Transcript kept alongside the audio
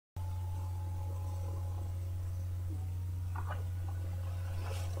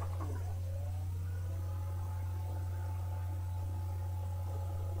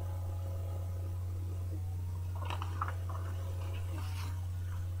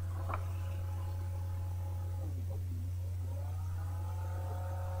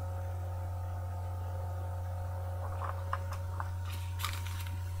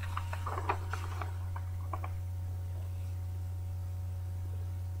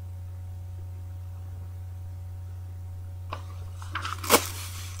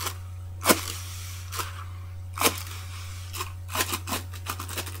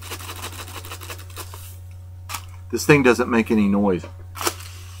This thing doesn't make any noise.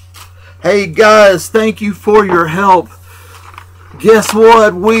 Hey guys, thank you for your help. Guess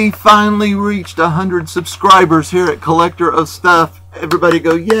what? We finally reached 100 subscribers here at Collector of Stuff. Everybody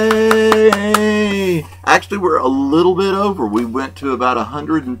go, yay! Actually, we're a little bit over. We went to about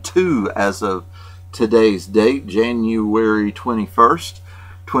 102 as of today's date, January 21st,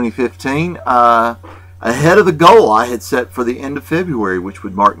 2015. Ahead of the goal I had set for the end of February, which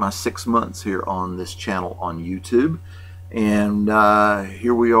would mark my 6 months here on this channel on YouTube. And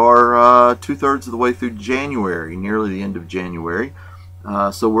here we are 2/3 of the way through January, nearly the end of January.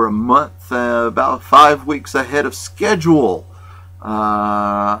 So we're a month, about 5 weeks ahead of schedule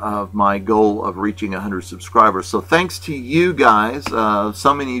of my goal of reaching 100 subscribers. So thanks to you guys.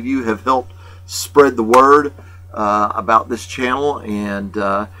 So many of you have helped spread the word about this channel, and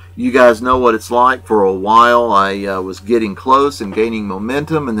you guys know what it's like. For a while I was getting close and gaining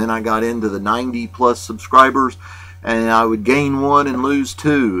momentum, and then I got into the 90+ subscribers, and I would gain one and lose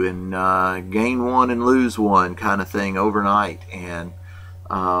two, and gain one and lose one kind of thing overnight. And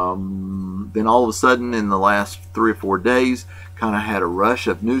then all of a sudden in the last 3 or 4 days kind of had a rush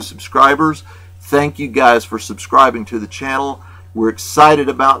of new subscribers. Thank you guys for subscribing to the channel. We're excited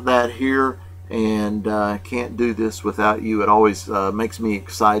about that here, and can't do this without you. It always makes me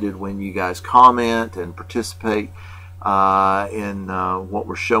excited when you guys comment and participate in what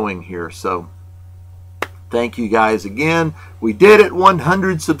we're showing here. So thank you guys again. We did it,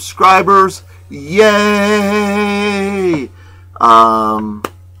 100 subscribers. Yay!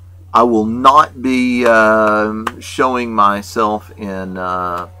 I will not be showing myself in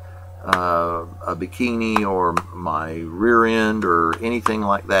a bikini or my rear end or anything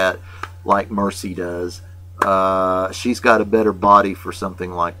like that like Mercy does. She's got a better body for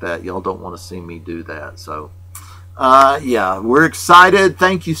something like that. Y'all don't want to see me do that. So yeah, we're excited.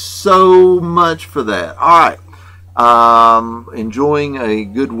 Thank you so much for that. All right, enjoying a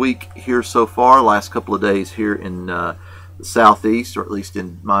good week here so far. Last couple of days here in the southeast, or at least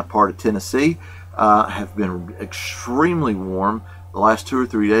in my part of Tennessee, have been extremely warm. The last 2 or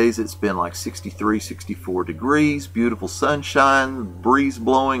 3 days it's been like 63, 64 degrees, beautiful sunshine, breeze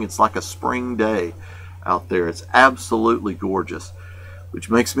blowing. It's like a spring day out there. It's absolutely gorgeous, which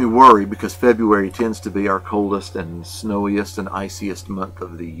makes me worry because February tends to be our coldest and snowiest and iciest month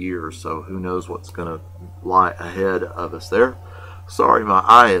of the year. So who knows what's going to lie ahead of us there. Sorry, my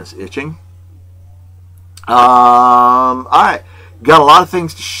eye is itching. Alright, got a lot of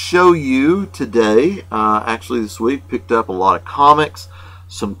things to show you today. Actually this week picked up a lot of comics,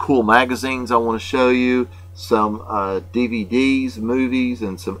 some cool magazines I want to show you, some DVDs, movies,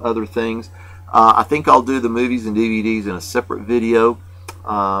 and some other things. I think I'll do the movies and DVDs in a separate video,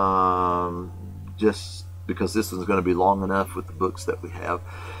 just because this one's going to be long enough with the books that we have.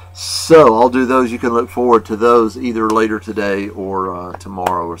 So I'll do those. You can look forward to those either later today or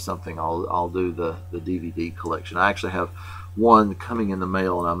tomorrow or something. I'll do the DVD collection. I actually have one coming in the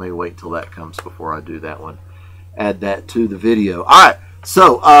mail, and I may wait till that comes before I do that one. Add that to the video. Alright,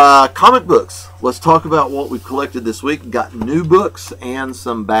 so comic books. Let's talk about what we've collected this week. Got new books and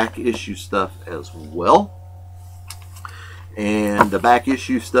some back issue stuff as well. And the back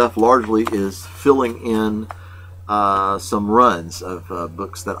issue stuff largely is filling in some runs of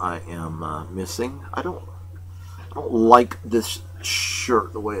books that I am missing. I don't like this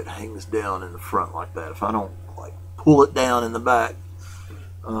shirt, the way it hangs down in the front like that. If I don't like pull it down in the back,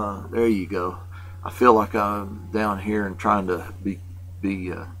 there you go. I feel like I'm down here and trying to be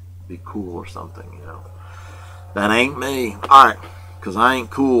cool or something, you know. That ain't me. All right, because I ain't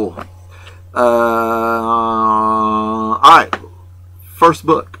cool. All right, first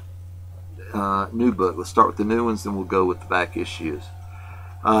book. New book. Let's start with the new ones, then we'll go with the back issues.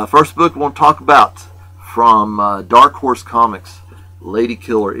 First book we want to talk about from Dark Horse Comics, Lady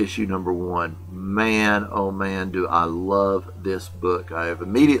Killer issue number 1. Man, oh man, do I love this book. I have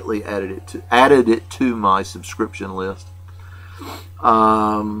immediately added it to my subscription list.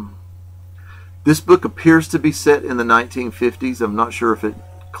 This book appears to be set in the 1950s. I'm not sure if it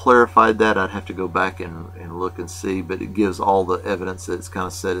clarified that. I'd have to go back and look and see, but it gives all the evidence that it's kind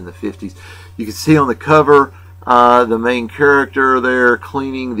of set in the 50s. You can see on the cover the main character there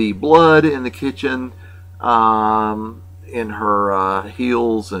cleaning the blood in the kitchen, in her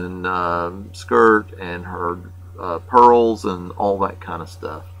heels and skirt and her pearls and all that kind of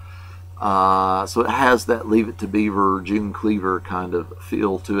stuff. So it has that Leave It to Beaver, June Cleaver kind of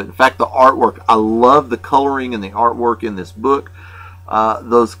feel to it. In fact, the artwork, I love the coloring and the artwork in this book.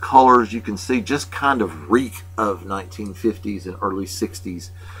 Those colors you can see just kind of reek of 1950s and early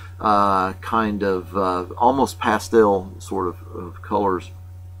 60s kind of almost pastel sort of colors.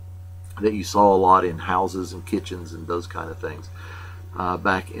 that you saw a lot in houses and kitchens and those kind of things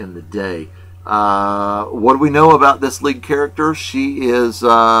back in the day. What do we know about this lead character? She is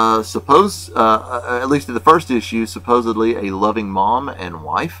at least in the first issue, supposedly a loving mom and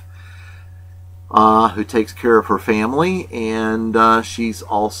wife who takes care of her family, and she's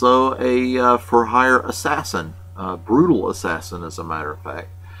also a for-hire assassin, brutal assassin, as a matter of fact.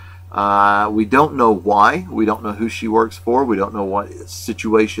 We don't know why. We don't know who she works for. We don't know what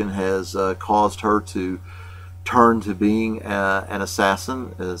situation has caused her to turn to being an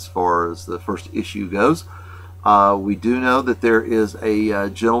assassin as far as the first issue goes. We do know that there is a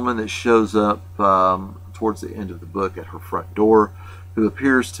gentleman that shows up towards the end of the book at her front door who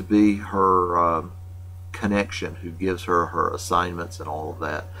appears to be her connection, who gives her her assignments and all of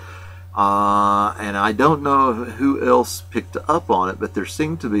that. And I don't know who else picked up on it, but there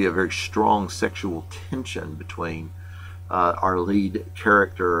seemed to be a very strong sexual tension between our lead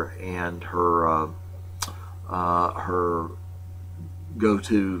character and her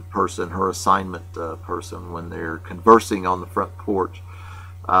go-to person, her assignment person, when they're conversing on the front porch.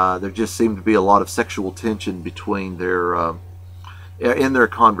 There just seemed to be a lot of sexual tension between in their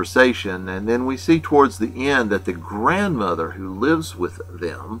conversation. And then we see towards the end that the grandmother who lives with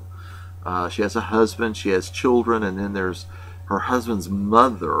them, she has a husband, she has children, and then there's her husband's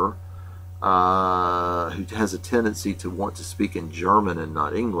mother, who has a tendency to want to speak in German and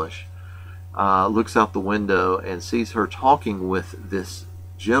not English, looks out the window and sees her talking with this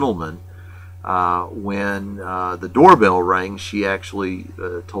gentleman. When the doorbell rang, she actually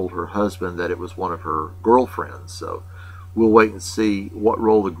told her husband that it was one of her girlfriends. So we'll wait and see what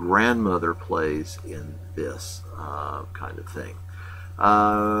role the grandmother plays in this kind of thing.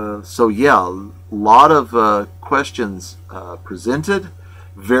 So yeah, a lot of questions presented,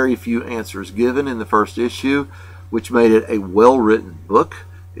 very few answers given in the first issue, which made it a well-written book.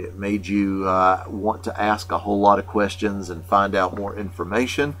 It made you want to ask a whole lot of questions and find out more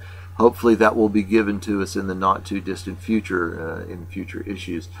information. Hopefully that will be given to us in the not too distant future, in future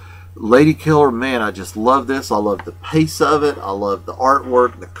issues. Lady Killer, man, I just love this. I love the pace of it. I love the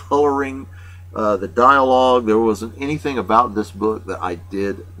artwork, the coloring, the dialogue. There wasn't anything about this book that I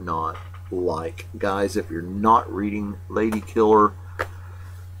did not like. Guys, if you're not reading Lady Killer,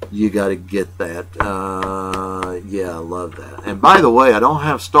 you got to get that. Yeah, I love that. And by the way, I don't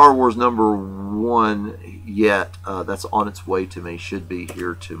have Star Wars #1 yet. That's on its way to me. Should be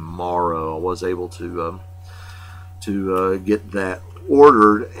here tomorrow. I was able to get that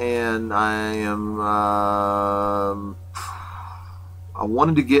ordered, and I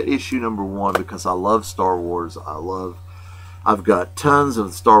wanted to get issue #1 because I love Star Wars. I've got tons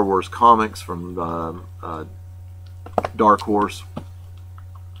of Star Wars comics from Dark Horse.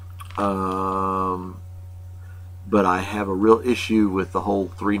 But I have a real issue with the whole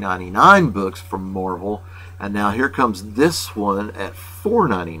 $3.99 books from Marvel, and now here comes this one at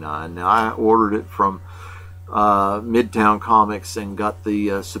 $4.99. Now I ordered it from Midtown Comics and got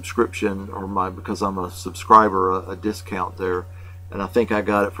the subscription, or because I'm a subscriber, a discount there, and I think I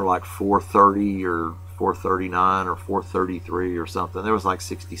got it for like $4.30 or $4.39 or $4.33 or something. There was like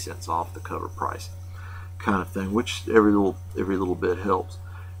 60 cents off the cover price, kind of thing, which every little bit helps.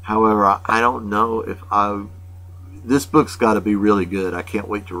 However, I don't know if this book's got to be really good. I can't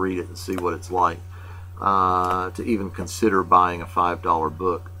wait to read it and see what it's like, to even consider buying a $5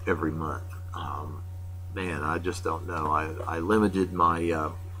 book every month. Man, I just don't know. I limited my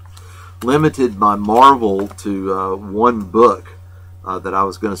Marvel to one book that I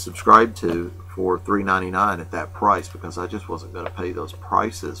was going to subscribe to for $3.99 at that price, because I just wasn't going to pay those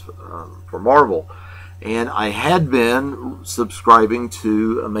prices for Marvel. And I had been subscribing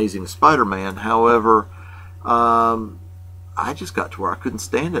to Amazing Spider-Man. However, I just got to where I couldn't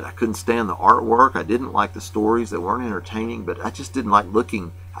stand it. I couldn't stand the artwork. I didn't like the stories. They weren't entertaining, but I just didn't like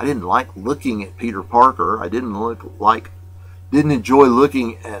looking. I didn't like looking at Peter Parker. I didn't enjoy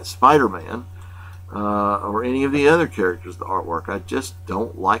looking at Spider-Man or any of the other characters, the artwork. I just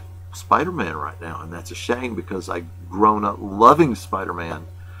don't like Spider-Man right now, and that's a shame, because I've grown up loving Spider-Man.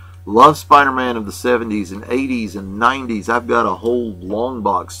 Love Spider-Man of the 70s and 80s and 90s. I've got a whole long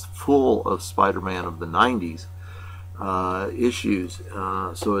box full of Spider-Man of the 90s issues.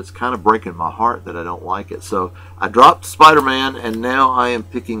 So it's kind of breaking my heart that I don't like it. So I dropped Spider-Man, and now I am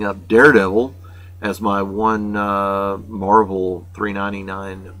picking up Daredevil as my one Marvel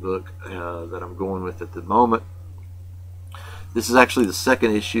 $3.99 book that I'm going with at the moment. This is actually the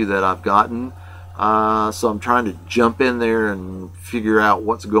second issue that I've gotten. So I'm trying to jump in there and figure out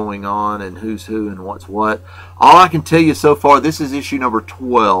what's going on and who's who and what's what. All I can tell you so far, this is issue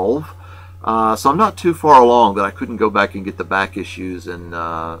 #12. So I'm not too far along, but I couldn't go back and get the back issues and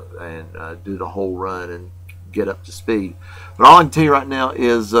do the whole run and get up to speed. But all I can tell you right now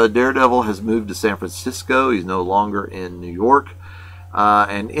is Daredevil has moved to San Francisco. He's no longer in New York.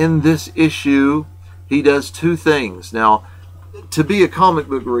 And in this issue, he does two things. Now, to be a comic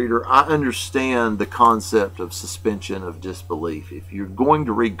book reader, I understand the concept of suspension of disbelief. If you're going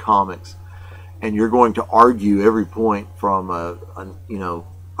to read comics and you're going to argue every point from a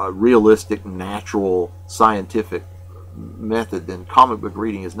realistic, natural, scientific method, then comic book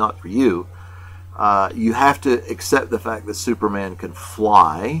reading is not for you. You have to accept the fact that Superman can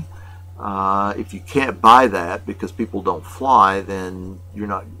fly. If you can't buy that because people don't fly, then you're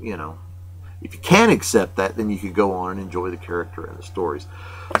not, if you can't accept that, then you could go on and enjoy the character and the stories.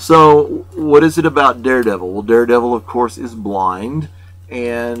 So, what is it about Daredevil? Well, Daredevil, of course, is blind,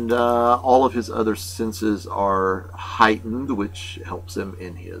 and all of his other senses are heightened, which helps him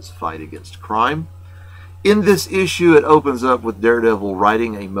in his fight against crime. In this issue, it opens up with Daredevil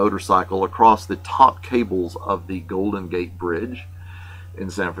riding a motorcycle across the top cables of the Golden Gate Bridge in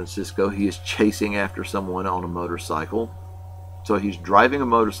San Francisco. He is chasing after someone on a motorcycle. So he's driving a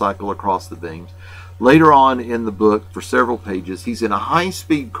motorcycle across the beams. Later on in the book, for several pages, he's in a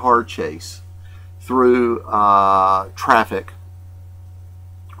high-speed car chase through traffic,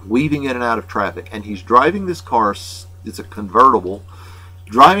 weaving in and out of traffic. And he's driving this car, it's a convertible,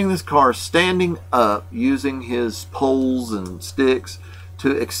 driving this car standing up using his poles and sticks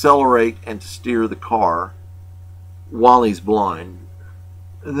to accelerate and to steer the car while he's blind.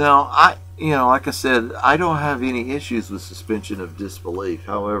 Now, like I said, I don't have any issues with suspension of disbelief.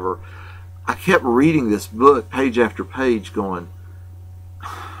 However, I kept reading this book page after page going,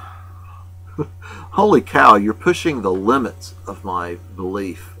 holy cow, you're pushing the limits of my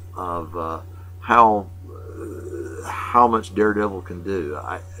belief of how much Daredevil can do.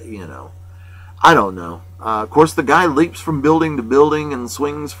 I don't know. Of course, the guy leaps from building to building and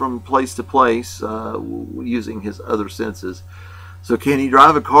swings from place to place using his other senses. So can he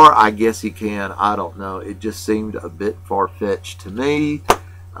drive a car? I guess he can. I don't know. It just seemed a bit far-fetched to me.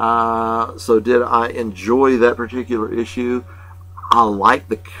 So did I enjoy that particular issue? I liked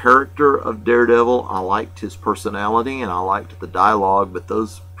the character of Daredevil. I liked his personality, and I liked the dialogue. But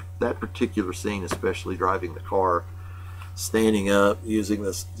that particular scene, especially driving the car, standing up, using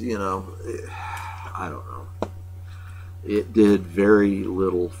this, I don't know. It did very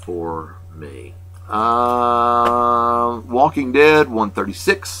little for me. Walking Dead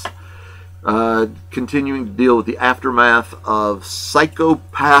 136, continuing to deal with the aftermath of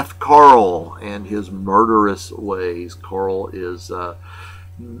psychopath Carl and his murderous ways. Carl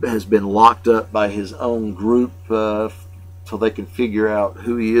has been locked up by his own group till they can figure out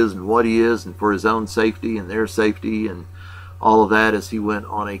who he is and what he is, and for his own safety and their safety and all of that, as he went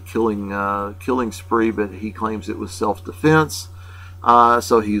on a killing spree, but he claims it was self-defense.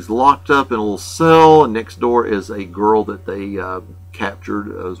 So he's locked up in a little cell, and next door is a girl that they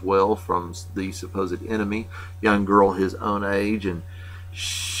captured as well from the supposed enemy, young girl his own age, and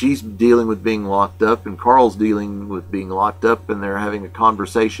she's dealing with being locked up, and Carl's dealing with being locked up, and they're having a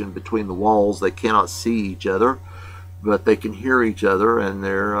conversation between the walls. They cannot see each other, but they can hear each other, and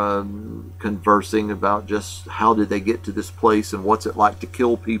they're conversing about just how did they get to this place, and what's it like to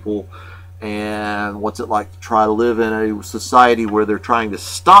kill people, and what's it like to try to live in a society where they're trying to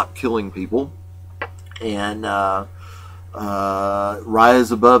stop killing people and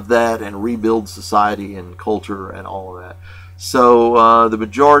rise above that and rebuild society and culture and all of that. So the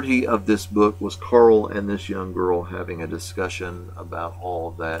majority of this book was Carl and this young girl having a discussion about all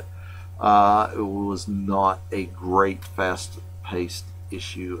of that. It was not a great fast-paced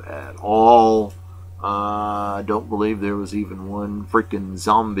issue at all. I don't believe there was even one freaking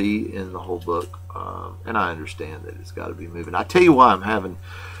zombie in the whole book, and I understand that it's got to be moving. I tell you why I'm having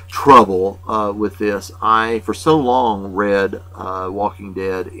trouble with this. I, for so long, read Walking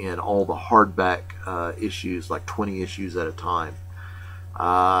Dead in all the hardback issues, like 20 issues at a time.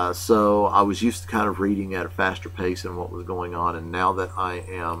 So I was used to kind of reading at a faster pace and what was going on, and now that I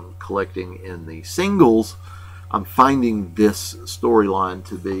am collecting in the singles, I'm finding this storyline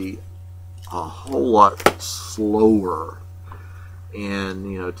to be a whole lot slower, and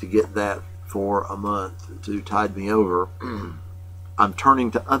to get that for a month to tide me over, I'm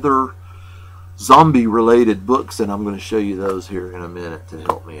turning to other zombie related books, and I'm going to show you those here in a minute to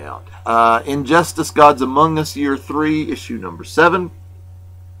help me out. Injustice Gods Among Us, Year 3, issue number 7.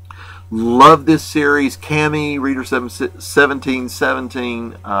 Love this series. Cami, Reader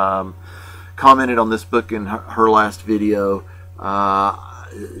 1717, commented on this book in her last video.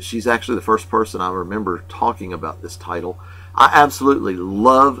 She's actually the first person I remember talking about this title. I absolutely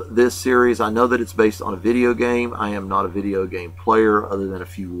love this series. I know that it's based on a video game. I am not a video game player other than a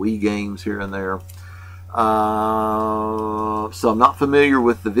few Wii games here and there. So I'm not familiar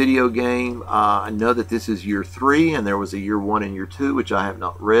with the video game. I know that this is year 3 and there was a year 1 and year 2, which I have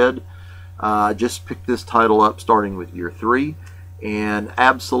not read. I just picked this title up starting with year 3 and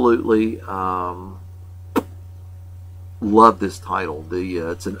absolutely love this title.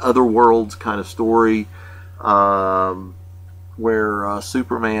 It's an Otherworlds kind of story where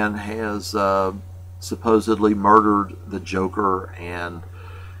Superman has supposedly murdered the Joker and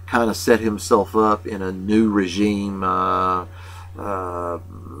kind of set himself up in a new regime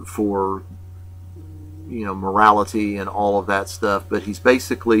for, you know, morality and all of that stuff. But he's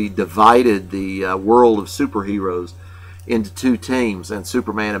basically divided the world of superheroes into 2 teams, and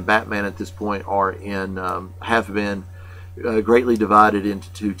Superman and Batman at this point are in have been greatly divided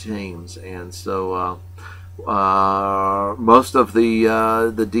into 2 teams. And so most of the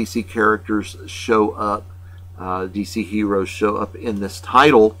DC characters show up, DC heroes show up in this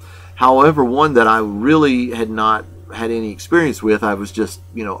title. However, one that I really had not had any experience with, I was just,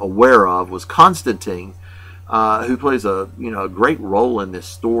 you know, aware of, was Constantine, who plays a great role in this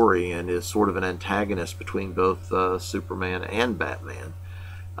story and is sort of an antagonist between both Superman and Batman.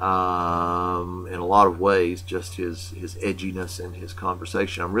 In a lot of ways, just his edginess and his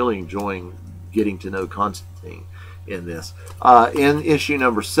conversation. I'm really enjoying getting to know Constantine in this. In issue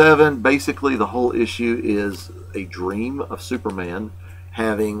number 7, basically the whole issue is a dream of Superman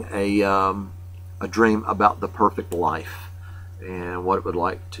having a dream about the perfect life and what it would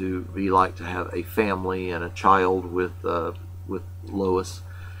be like to have a family and a child with Lois.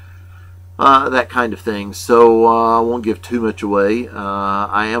 That kind of thing. So I won't give too much away.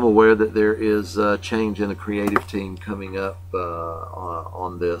 I am aware that there is a change in the creative team coming up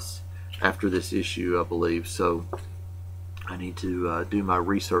on this after this issue, I believe. So I need to do my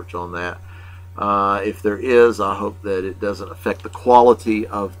research on that. If there is, I hope that it doesn't affect the quality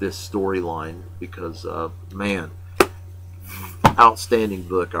of this storyline, because man, outstanding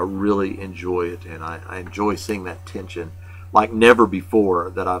book. I really enjoy it, and I enjoy seeing that tension like never before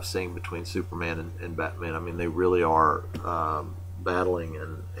that I've seen between Superman and Batman. I mean, they really are battling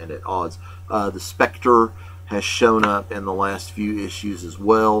and at odds. The Spectre has shown up in the last few issues as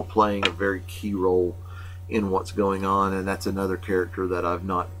well, playing a very key role in what's going on, and that's another character that I've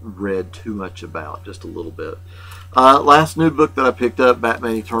not read too much about, just a little bit. Last new book that I picked up,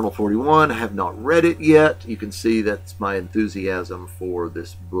 Batman Eternal 41. I have not read it yet. You can see that's my enthusiasm for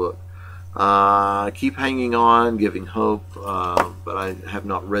this book. I keep hanging on, giving hope, but I have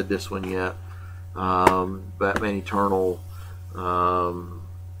not read this one yet. Batman Eternal,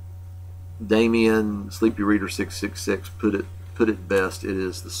 Damian, Sleepy Reader 666 put it best. It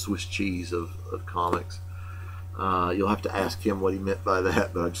is the Swiss cheese of comics. You'll have to ask him what he meant by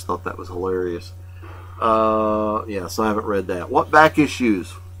that, but I just thought that was hilarious. Yeah, so I haven't read that. What back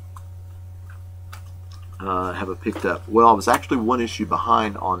issues have I picked up? Well, I was actually 1 issue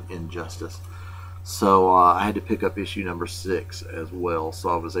behind on Injustice, so I had to pick up issue number 6 as well. So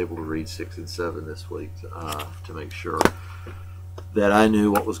I was able to read 6 and 7 this week to make sure that I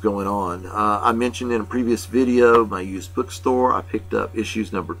knew what was going on. I mentioned in a previous video my used bookstore. I picked up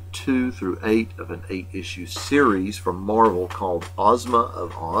issues number 2 through 8 of an 8-issue series from Marvel called Ozma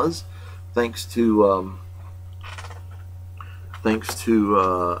of Oz. Thanks to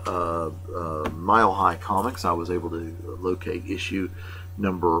Mile High Comics, I was able to locate issue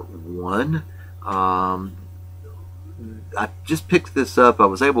number 1. I just picked this up. I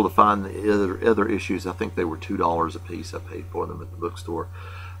was able to find the other issues. I think they were $2 a piece. I paid for them at the bookstore.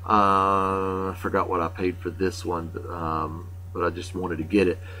 I forgot what I paid for this one, but I just wanted to get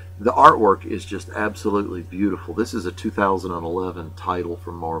it. The artwork is just absolutely beautiful. This is a 2011 title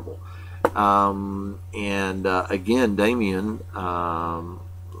from Marvel. Again, Damian,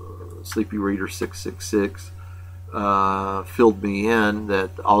 Sleepy Reader 666, filled me in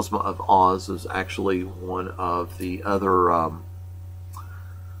that Ozma of Oz is actually one of the other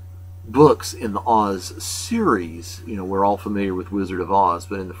books in the Oz series. You know, we're all familiar with Wizard of Oz,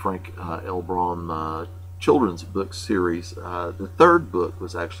 but in the Frank L. Braun children's book series, the 3rd book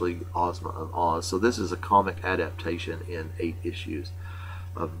was actually Ozma of Oz. So this is a comic adaptation in 8 issues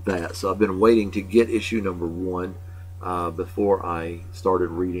of that. So I've been waiting to get issue number 1 before I started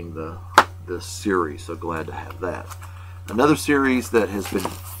reading this series. So glad to have that. Another series that has been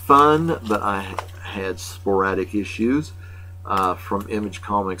fun, but I had sporadic issues from Image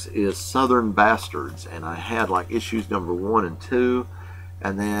Comics, is Southern Bastards, and I had like issues number 1 and 2,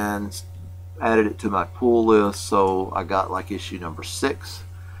 and then added it to my pull list, so I got like issue number 6.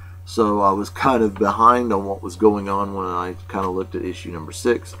 So I was kind of behind on what was going on when I kind of looked at issue number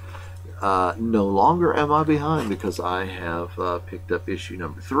 6. No longer am I behind, because I have picked up issue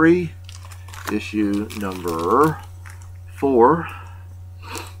number 3, issue number 4,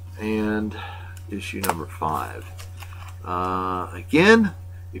 and issue number 5. Again,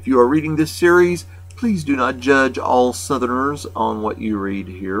 if you are reading this series, please do not judge all Southerners on what you read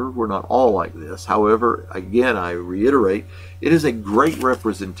here. We're not all like this. However, again, I reiterate, it is a great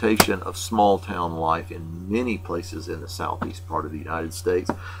representation of small town life in many places in the southeast part of the United States.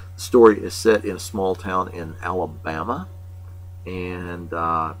 The story is set in a small town in Alabama. And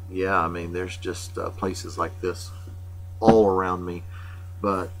yeah, I mean, there's just places like this all around me.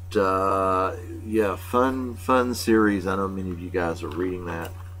 But yeah, fun series. I know many of you guys are reading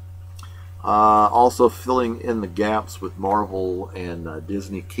that. Also filling in the gaps with Marvel and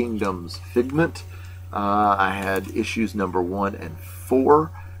Disney Kingdom's Figment. I had issues number 1 and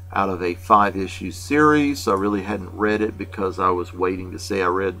 4 out of a 5-issue series, so I really hadn't read it because I was waiting to see. I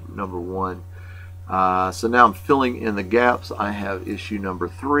read number 1. So now I'm filling in the gaps. I have issue number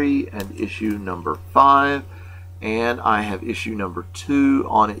 3 and issue number 5, and I have issue number 2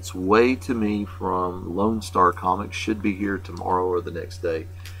 on its way to me from Lone Star Comics. Should be here tomorrow or the next day,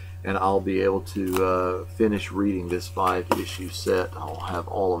 and I'll be able to finish reading this 5-issue set. I'll have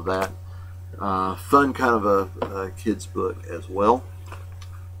all of that. Fun kind of a kid's book as well.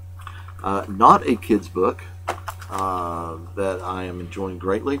 Not a kid's book that I am enjoying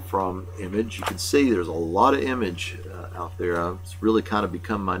greatly from Image. You can see there's a lot of Image out there. It's really kind of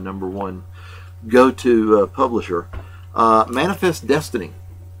become my number one go-to publisher. Manifest Destiny.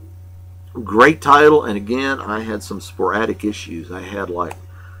 Great title, and again, I had some sporadic issues. I had like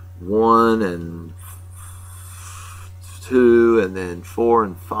 1 and 2, and then 4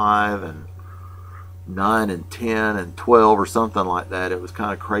 and 5, and 9 and 10 and 12 or something like that. It was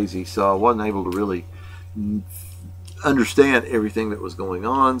kind of crazy, so I wasn't able to really understand everything that was going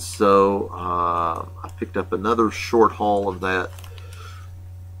on. So I picked up another short haul of that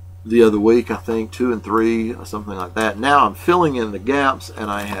the other week, I think 2 and 3, something like that. Now I'm filling in the gaps, and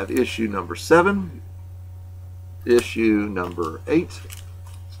I have issue number 7, issue number 8.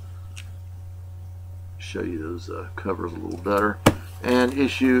 Show you those covers a little better, and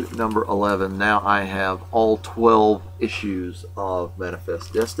issue number 11. Now I have all 12 issues of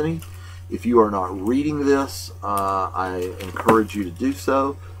Manifest Destiny. If you are not reading this, I encourage you to do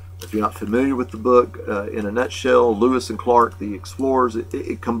so. If you're not familiar with the book, in a nutshell, Lewis and Clark, the explorers,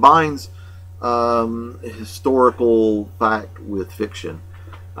 it combines historical fact with fiction.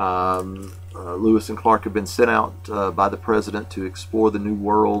 Lewis and Clark have been sent out by the president to explore the New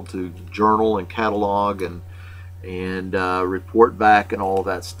World, to journal and catalog and report back and all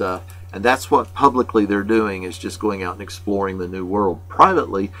that stuff. And that's what publicly they're doing, is just going out and exploring the New World.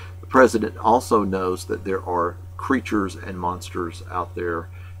 Privately, the president also knows that there are creatures and monsters out there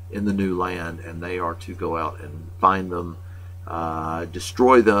in the new land, and they are to go out and find them,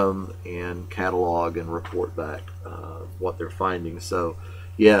 destroy them, and catalog and report back what they're finding. So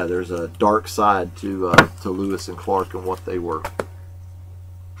yeah, there's a dark side to Lewis and Clark and what they were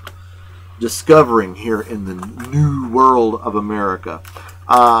discovering here in the New World of America.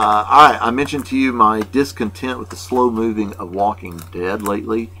 I mentioned to you my discontent with the slow moving of Walking Dead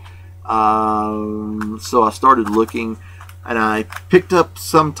lately. So I started looking, and I picked up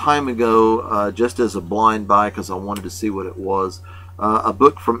some time ago, just as a blind buy because I wanted to see what it was, a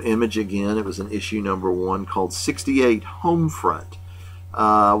book from Image again. It was an issue number 1 called 68 Homefront.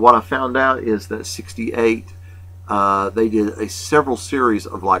 What I found out is that 68, they did several series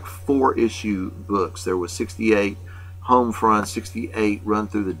of like 4-issue books. There was 68 Homefront, 68 Run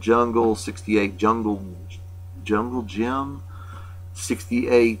Through the Jungle, 68 Jungle Gym,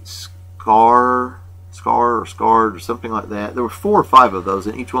 68 Scarred or something like that. There were 4 or 5 of those,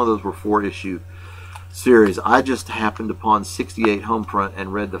 and each one of those were 4-issue series. I just happened upon 68 Homefront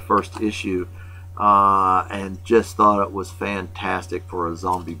and read the first issue, and just thought it was fantastic for a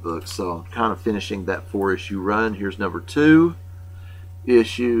zombie book. So I'm kind of finishing that 4-issue run. Here's number 2,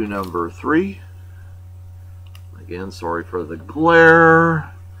 issue number 3. Again, sorry for the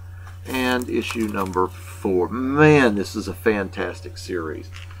glare. And issue number 4. Man, this is a fantastic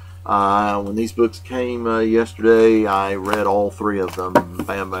series. When these books came yesterday, I read all 3 of them,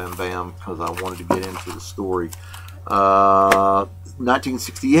 bam, bam, bam, because I wanted to get into the story.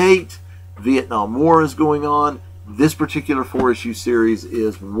 1968, Vietnam War is going on. This particular 4-issue series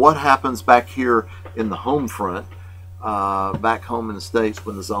is what happens back here in the home front, back home in the States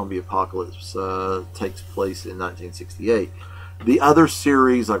when the zombie apocalypse takes place in 1968. The other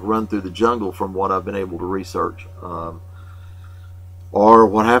series, like Run Through the Jungle, from what I've been able to research, or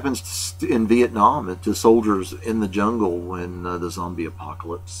what happens in Vietnam to soldiers in the jungle when the zombie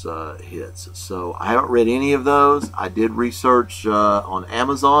apocalypse hits. So I haven't read any of those. I did research on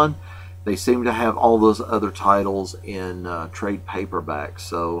Amazon. They seem to have all those other titles in trade paperback,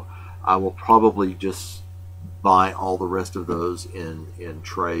 so I will probably just buy all the rest of those in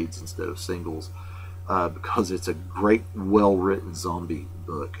trades instead of singles, because it's a great, well-written zombie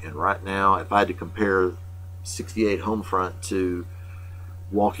book. And right now, if I had to compare 68 Homefront to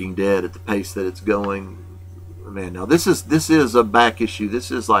Walking Dead at the pace that it's going, man, now this is a back issue. This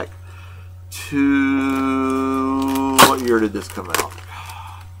is like what year did this come out?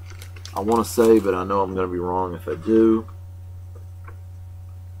 I want to say, but I know I'm going to be wrong if I do.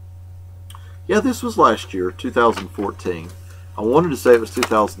 Yeah, this was last year, 2014. I wanted to say it was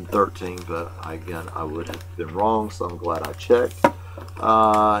 2013, but again, I would have been wrong, so I'm glad I checked.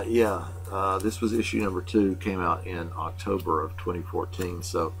 This was issue number 2, came out in October of 2014,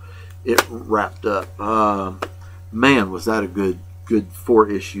 so it wrapped up. Man, was that a good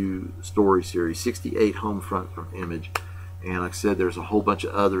 4-issue story series. 68 Homefront from Image, and like I said, there's a whole bunch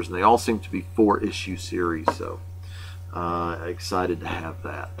of others, and they all seem to be 4-issue series, so excited to have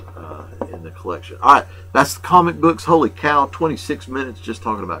that in the collection. All right, that's the comic books. Holy cow, 26 minutes just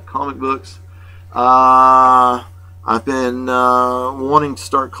talking about comic books. I've been wanting to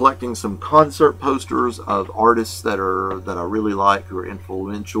start collecting some concert posters of artists that I really like, who are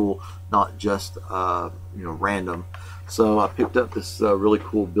influential, not just random. So I picked up this really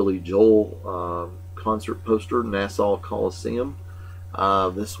cool Billy Joel concert poster, Nassau Coliseum.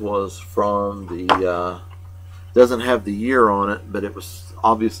 This was from the doesn't have the year on it, but it was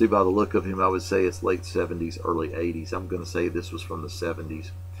obviously, by the look of him, I would say it's late 70s, early 80s. I'm going to say this was from the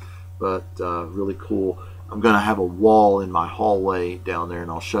 70s, but really cool. I'm going to have a wall in my hallway down there, and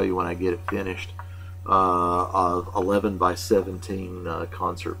I'll show you when I get it finished, of 11 by 17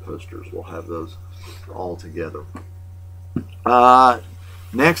 concert posters. We'll have those all together.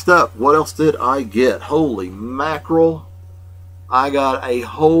 Next up, what else did I get? Holy mackerel. I got a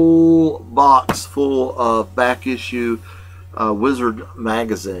whole box full of back issue Wizard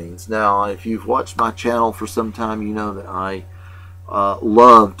magazines. Now, if you've watched my channel for some time, you know that I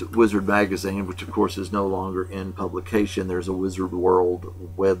loved Wizard magazine, which of course is no longer in publication. There's a Wizard World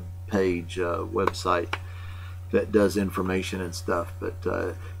web page, website that does information and stuff.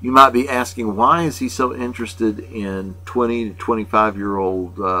 But you might be asking, why is he so interested in 20 to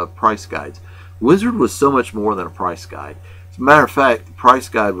 25-year-old price guides? Wizard was so much more than a price guide. As a matter of fact, the price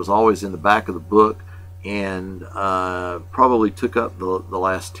guide was always in the back of the book, and probably took up the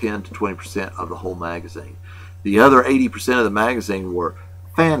last 10 to 20% of the whole magazine. The other 80% of the magazine were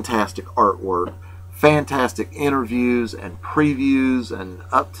fantastic artwork, fantastic interviews and previews and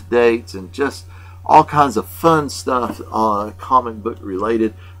up-to-dates, and just all kinds of fun stuff comic book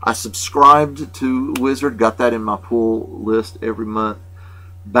related. I subscribed to Wizard, got that in my pull list every month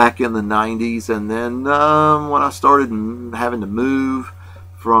back in the 90s, and then when I started having to move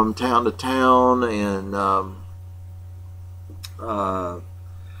from town to town, and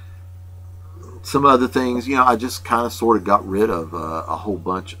some other things, I just kind of sort of got rid of a whole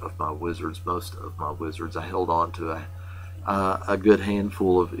bunch of my Wizards. Most of my Wizards, I held on to a good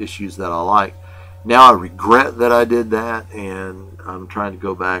handful of issues that I like. Now I regret that I did that, and I'm trying to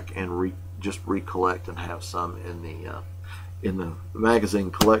go back and just recollect and have some in the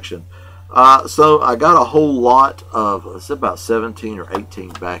magazine collection. So I got a whole lot of, it's about 17 or 18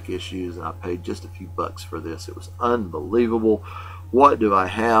 back issues, and I paid just a few bucks for this. It was unbelievable. What do I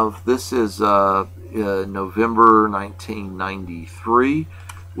have? This is November 1993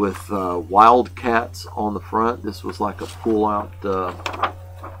 with Wildcats on the front. This was like a pull-out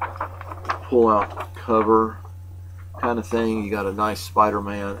cover kind of thing. You got a nice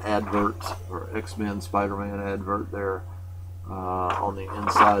Spider-Man advert, or X-Men Spider-Man advert there on the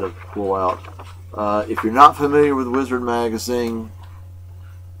inside of the pull-out. If you're not familiar with Wizard magazine,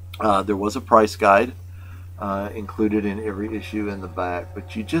 there was a price guide included in every issue in the back,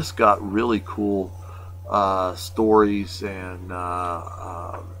 but you just got really cool stories and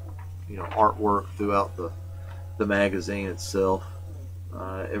artwork throughout the magazine itself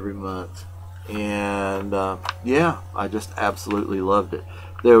every month. And yeah, I just absolutely loved it.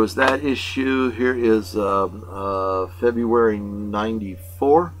 There was that issue. Here is February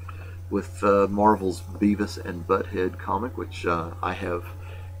 '94 with Marvel's Beavis and Butthead comic, which I have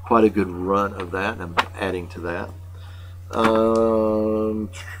quite a good run of that, and I'm adding to that.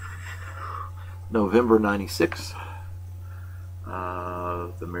 November '96,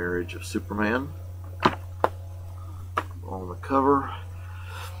 The Marriage of Superman on the cover.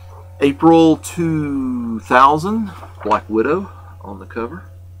 April 2000, Black Widow on the cover.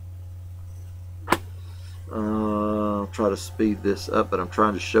 I'll try to speed this up, but I'm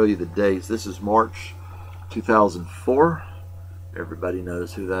trying to show you the dates. This is March 2004. Everybody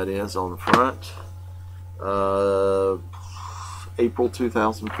knows who that is on the front. April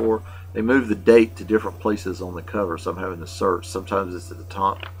 2004. They move the date to different places on the cover, so I'm having to search. Sometimes it's at the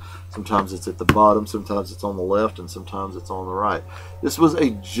top, sometimes it's at the bottom, sometimes it's on the left, and sometimes it's on the right. This was a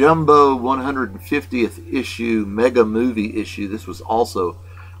jumbo 150th issue, mega movie issue. This was also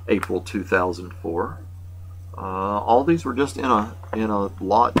April 2004. All these were just in a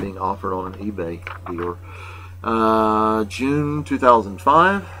lot being offered on an eBay dealer. June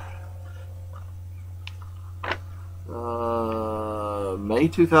 2005. May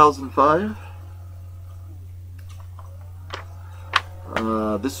 2005.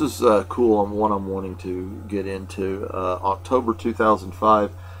 This is cool on one I'm wanting to get into. October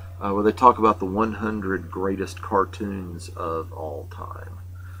 2005, where they talk about the 100 greatest cartoons of all time.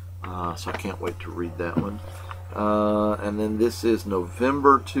 So I can't wait to read that one. And then this is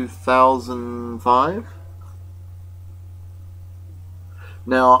November 2005.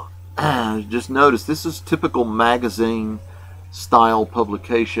 Now, just notice this is typical magazine style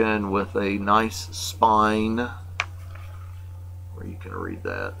publication with a nice spine, where you can read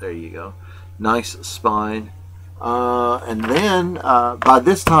that. There you go. Nice spine. And then by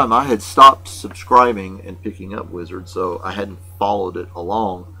this time I had stopped subscribing and picking up Wizard, so I hadn't followed it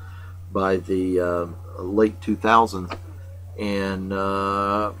along by the late 2000s. And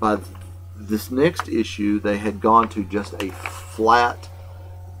by this next issue, they had gone to just a flat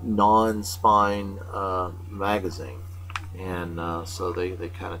non-spine magazine, and so they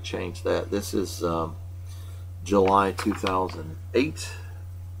kind of changed that. This is July 2008,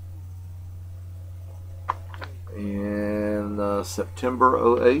 and September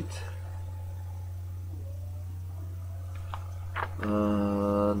 08,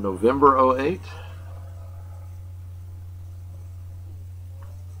 November 08,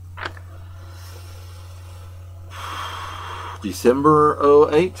 December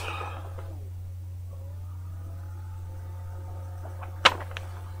 08,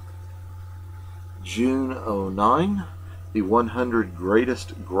 June 09, the 100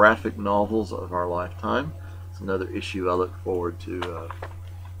 greatest graphic novels of our lifetime. It's another issue I look forward to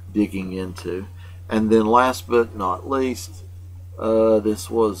digging into. And then last but not least,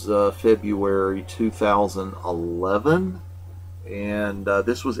 this was February 2011, and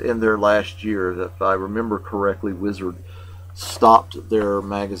this was in their last year. If I remember correctly, Wizard stopped their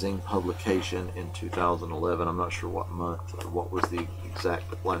magazine publication in 2011. I'm not sure what month or what was the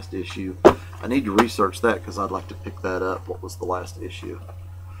exact last issue. I need to research that because I'd like to pick that up. What was the last issue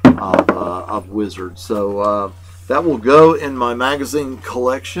of Wizard? So that will go in my magazine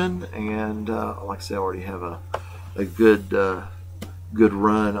collection, and like I say, I already have a good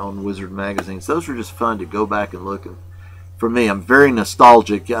run on Wizard magazines. Those are just fun to go back and look at. For me, I'm very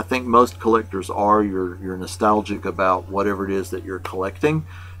nostalgic. I think most collectors are. You're nostalgic about whatever it is that you're collecting,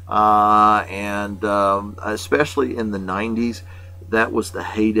 and especially in the 90s, that was the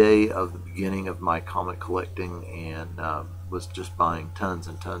heyday of the beginning of my comic collecting, and was just buying tons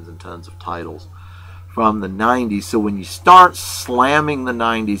and tons and tons of titles from the 90s. So when you start slamming the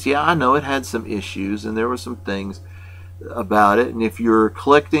 90s, yeah, I know it had some issues, and there were some things about it. And if you're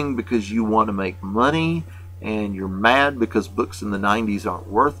collecting because you want to make money, and you're mad because books in the 90s aren't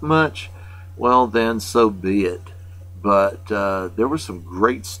worth much, well then so be it. But there were some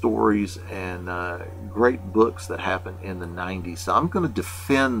great stories and great books that happened in the 90s. So I'm going to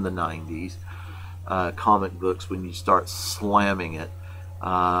defend the 90s comic books when you start slamming it,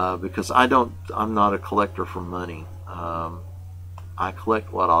 because I'm not a collector for money. I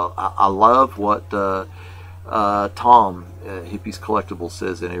collect what I love what Tom, Hippie's Collectibles,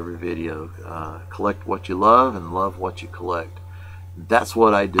 says in every video. Collect what you love and love what you collect. That's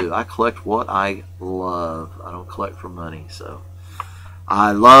what I do. I collect what I love. I don't collect for money. So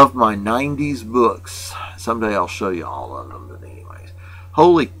I love my 90s books. Someday I'll show you all of them. But anyways,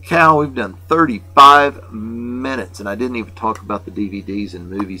 holy cow, we've done 35 minutes, and I didn't even talk about the DVDs and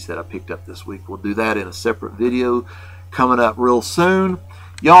movies that I picked up this week. We'll do that in a separate video coming up real soon.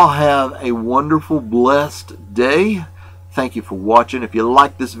 Y'all have a wonderful, blessed day. Thank you for watching. If you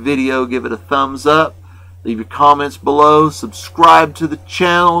like this video, give it a thumbs up. Leave your comments below. Subscribe to the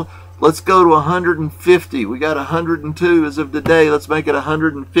channel. Let's go to 150. We got 102 as of today. Let's make it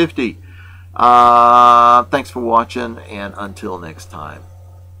 150. Thanks for watching, and until next time,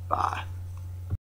 bye.